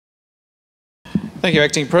Thank you,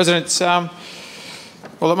 Acting President.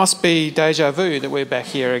 Well, it must be deja vu that we're back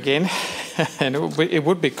here again, and it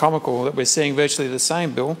would be comical that we're seeing virtually the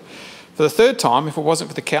same bill for the third time if it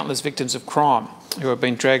wasn't for the countless victims of crime who have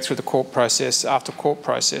been dragged through the court process after court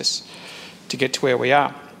process to get to where we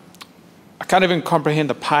are. I can't even comprehend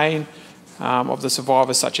the pain of the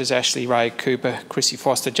survivors such as Ashley Ray Cooper, Chrissy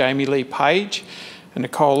Foster, Jamie Lee Page and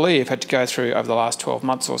Nicole Lee have had to go through over the last 12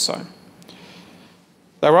 months or so.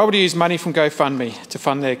 They were able to use money from GoFundMe to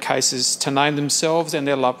fund their cases to name themselves and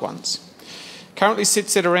their loved ones. Currently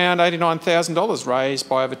sits at around $89,000 raised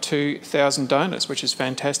by over 2,000 donors, which is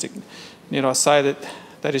fantastic. Yet I say that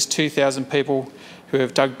that is 2,000 people who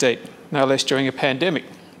have dug deep, no less during a pandemic,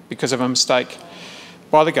 because of a mistake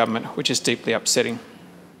by the government, which is deeply upsetting.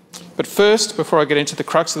 But first, before I get into the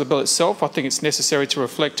crux of the bill itself, I think it's necessary to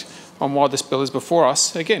reflect on why this bill is before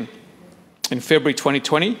us again. In February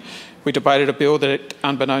 2020, we debated a bill that,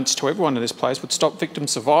 unbeknownst to everyone in this place, would stop victim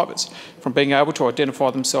survivors from being able to identify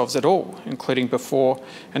themselves at all, including before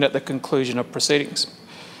and at the conclusion of proceedings.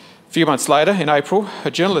 A few months later, in April, a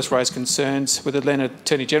journalist raised concerns with the Atlanta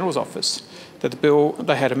Attorney General's office that the bill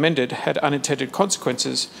they had amended had unintended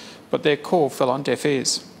consequences, but their call fell on deaf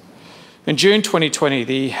ears. In June 2020,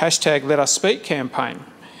 the hashtag Let Us Speak campaign,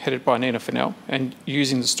 headed by Nina Fennell and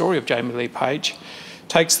using the story of Jamie Lee Page,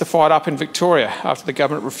 takes the fight up in Victoria after the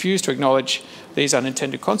government refused to acknowledge these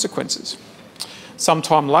unintended consequences.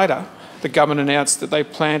 Sometime later, the government announced that they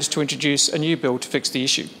planned to introduce a new bill to fix the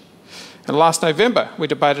issue. And last November, we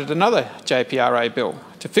debated another JPRA bill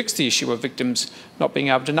to fix the issue of victims not being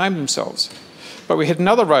able to name themselves. But we hit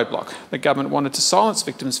another roadblock. The government wanted to silence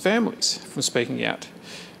victims' families from speaking out.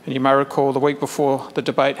 And you may recall the week before the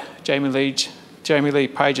debate, Jamie Lee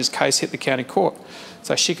Page's case hit the county court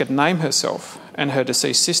so she could name herself and her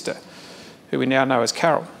deceased sister, who we now know as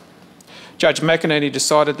Carol. Judge McInerney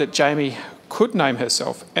decided that Jamie could name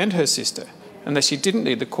herself and her sister and that she didn't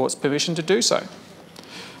need the court's permission to do so.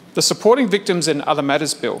 The Supporting Victims and Other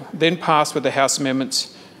Matters Bill then passed with the House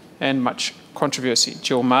amendments and much controversy.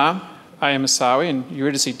 Jill Maher, A.M. Asawi and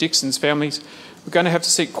Eurydice Dixon's families were going to have to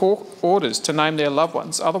seek court orders to name their loved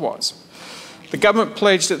ones otherwise. The government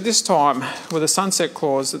pledged at this time, with a sunset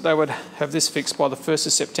clause, that they would have this fixed by the 1st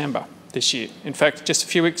of September this year. In fact, just a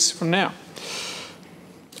few weeks from now.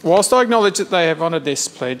 Whilst I acknowledge that they have honoured this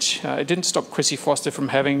pledge, it didn't stop Chrissy Foster from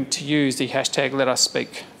having to use the hashtag Let Us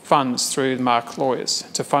Speak funds through Mark Lawyers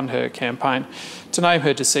to fund her campaign to name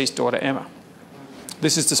her deceased daughter Emma.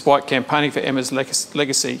 This is despite campaigning for Emma's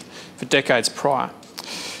legacy for decades prior.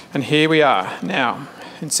 And here we are now,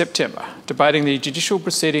 in September, debating the Judicial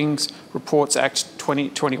Proceedings Reports Act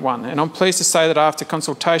 2021. And I'm pleased to say that after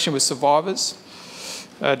consultation with survivors,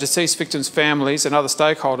 deceased victims' families and other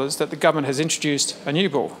stakeholders, that the government has introduced a new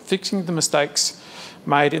bill fixing the mistakes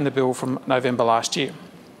made in the bill from November last year.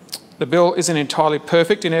 The bill isn't entirely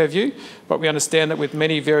perfect in our view, but we understand that with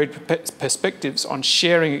many varied perspectives on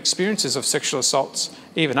sharing experiences of sexual assaults,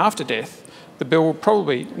 even after death, the bill will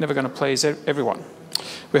probably never going to please everyone.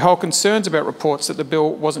 We hold concerns about reports that the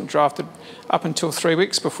bill wasn't drafted up until 3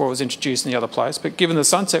 weeks before it was introduced in the other place, but given the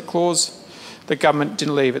sunset clause, the government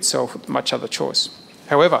didn't leave itself with much other choice.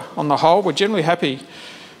 However, on the whole, we're generally happy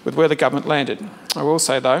with where the government landed. I will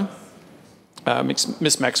say, though,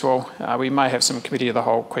 Ms Maxwell, we may have some committee of the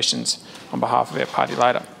whole questions on behalf of our party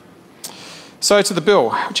later. So to the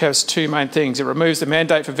bill, which has two main things. It removes the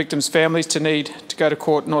mandate for victims' families to need to go to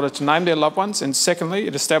court in order to name their loved ones, and secondly,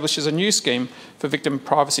 it establishes a new scheme for victim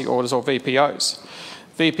privacy orders, or VPOs.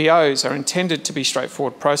 VPOs are intended to be a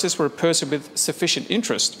straightforward process where a person with sufficient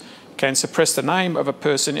interest can suppress the name of a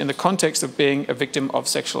person in the context of being a victim of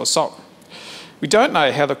sexual assault. We don't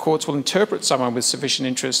know how the courts will interpret someone with sufficient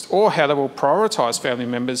interest or how they will prioritise family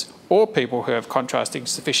members or people who have contrasting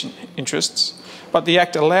sufficient interests, but the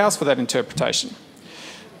Act allows for that interpretation.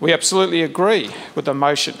 We absolutely agree with the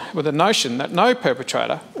notion that no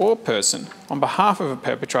perpetrator or person on behalf of a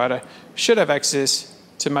perpetrator should have access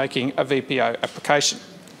to making a VPO application.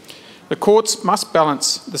 The courts must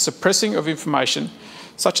balance the suppressing of information,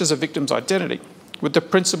 such as a victim's identity, with the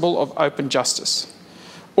principle of open justice.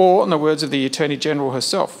 Or, in the words of the Attorney General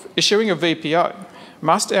herself, issuing a VPO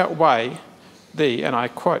must outweigh the, and I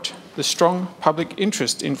quote, the strong public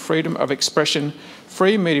interest in freedom of expression,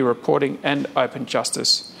 free media reporting and open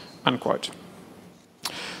justice, unquote.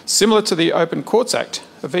 Similar to the Open Courts Act,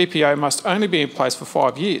 a VPO must only be in place for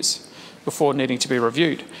 5 years before needing to be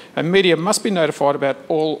reviewed, and media must be notified about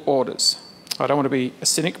all orders. I don't want to be a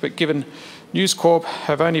cynic, but given News Corp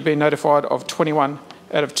have only been notified of 21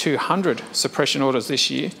 out of 200 suppression orders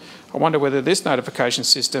this year, I wonder whether this notification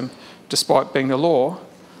system, despite being the law,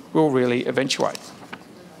 will really eventuate.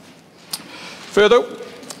 Further,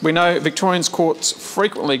 we know Victorian courts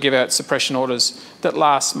frequently give out suppression orders that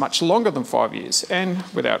last much longer than 5 years and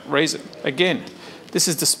without reason. Again, this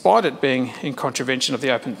is despite it being in contravention of the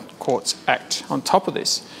Open Courts Act. On top of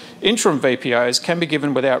this, interim VPOs can be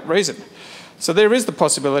given without reason. So there is the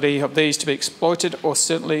possibility of these to be exploited or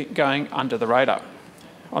certainly going under the radar.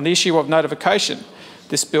 On the issue of notification,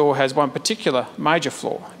 this bill has one particular major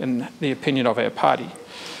flaw in the opinion of our party.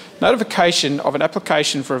 Notification of an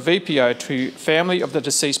application for a VPO to family of the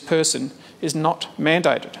deceased person is not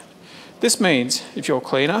mandated. This means if your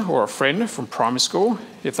cleaner or a friend from primary school,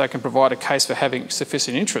 if they can provide a case for having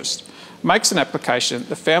sufficient interest, makes an application,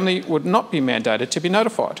 the family would not be mandated to be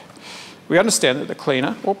notified. We understand that the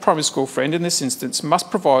cleaner or primary school friend in this instance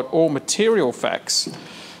must provide all material facts,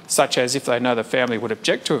 such as if they know the family would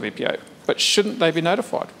object to a VPO, but shouldn't they be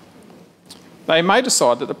notified? They may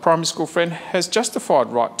decide that the primary school friend has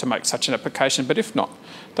justified right to make such an application, but if not,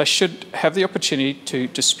 they should have the opportunity to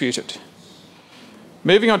dispute it.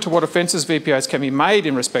 Moving on to what offences VPOs can be made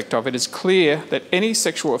in respect of, it is clear that any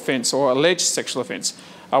sexual offence or alleged sexual offence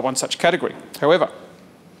are one such category. However,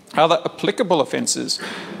 other applicable offences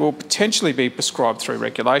will potentially be prescribed through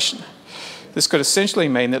regulation. This could essentially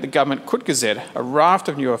mean that the government could gazette a raft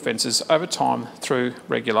of new offences over time through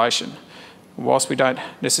regulation. Whilst we don't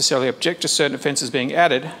necessarily object to certain offences being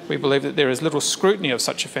added, we believe that there is little scrutiny of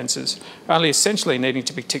such offences, only essentially needing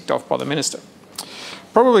to be ticked off by the Minister.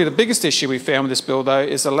 Probably the biggest issue we found with this bill, though,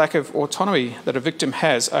 is the lack of autonomy that a victim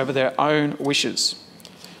has over their own wishes.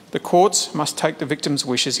 The courts must take the victim's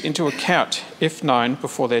wishes into account if known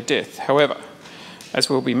before their death. However, as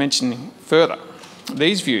we'll be mentioning further,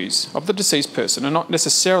 these views of the deceased person are not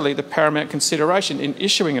necessarily the paramount consideration in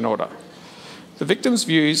issuing an order. The victim's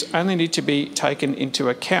views only need to be taken into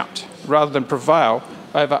account rather than prevail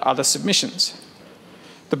over other submissions.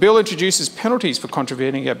 The bill introduces penalties for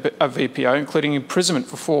contravening a VPO, including imprisonment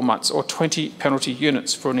for 4 months or 20 penalty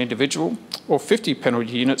units for an individual or 50 penalty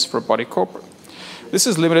units for a body corporate. This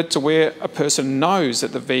is limited to where a person knows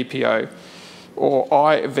that the VPO or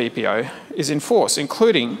iVPO is in force,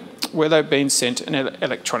 including where they've been sent an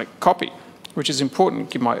electronic copy, which is important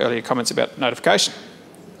given my earlier comments about notification.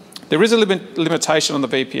 There is a limitation on the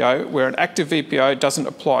VPO where an active VPO doesn't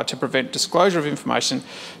apply to prevent disclosure of information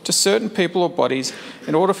to certain people or bodies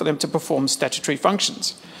in order for them to perform statutory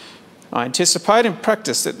functions. I anticipate in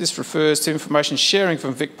practice that this refers to information sharing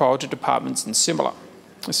from VicPol to departments and similar,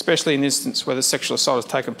 especially in the instance where the sexual assault has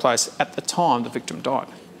taken place at the time the victim died.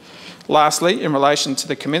 Lastly, in relation to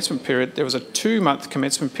the commencement period, there was a 2-month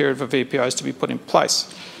commencement period for VPOs to be put in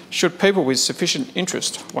place, should people with sufficient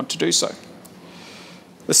interest want to do so.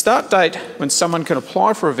 The start date when someone can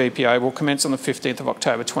apply for a VPO will commence on the 15th of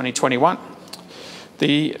October 2021.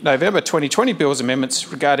 The November 2020 Bill's amendments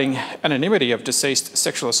regarding anonymity of deceased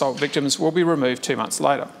sexual assault victims will be removed 2 months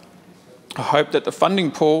later. I hope that the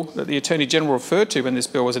funding pool that the Attorney-General referred to when this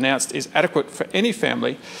bill was announced is adequate for any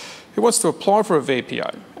family who wants to apply for a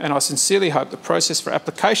VPO, and I sincerely hope the process for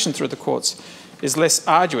application through the courts is less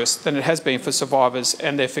arduous than it has been for survivors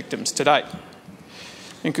and their victims to date.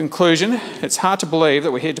 In conclusion, it's hard to believe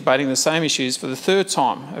that we're here debating the same issues for the 3rd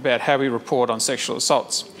time about how we report on sexual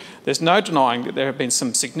assaults. There's no denying that there have been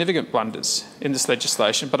some significant blunders in this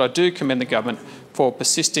legislation, but I do commend the government for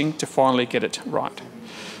persisting to finally get it right.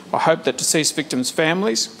 I hope that deceased victims'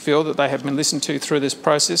 families feel that they have been listened to through this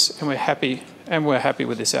process, and we're happy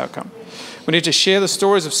with this outcome. We need to share the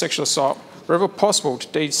stories of sexual assault wherever possible to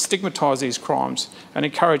destigmatise these crimes and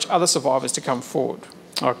encourage other survivors to come forward.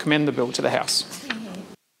 I commend the bill to the House.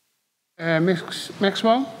 Ms.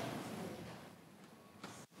 Maxwell.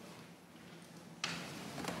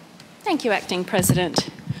 Thank you, Acting President.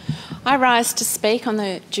 I rise to speak on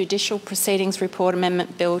the Judicial Proceedings Report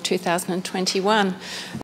Amendment Bill 2021.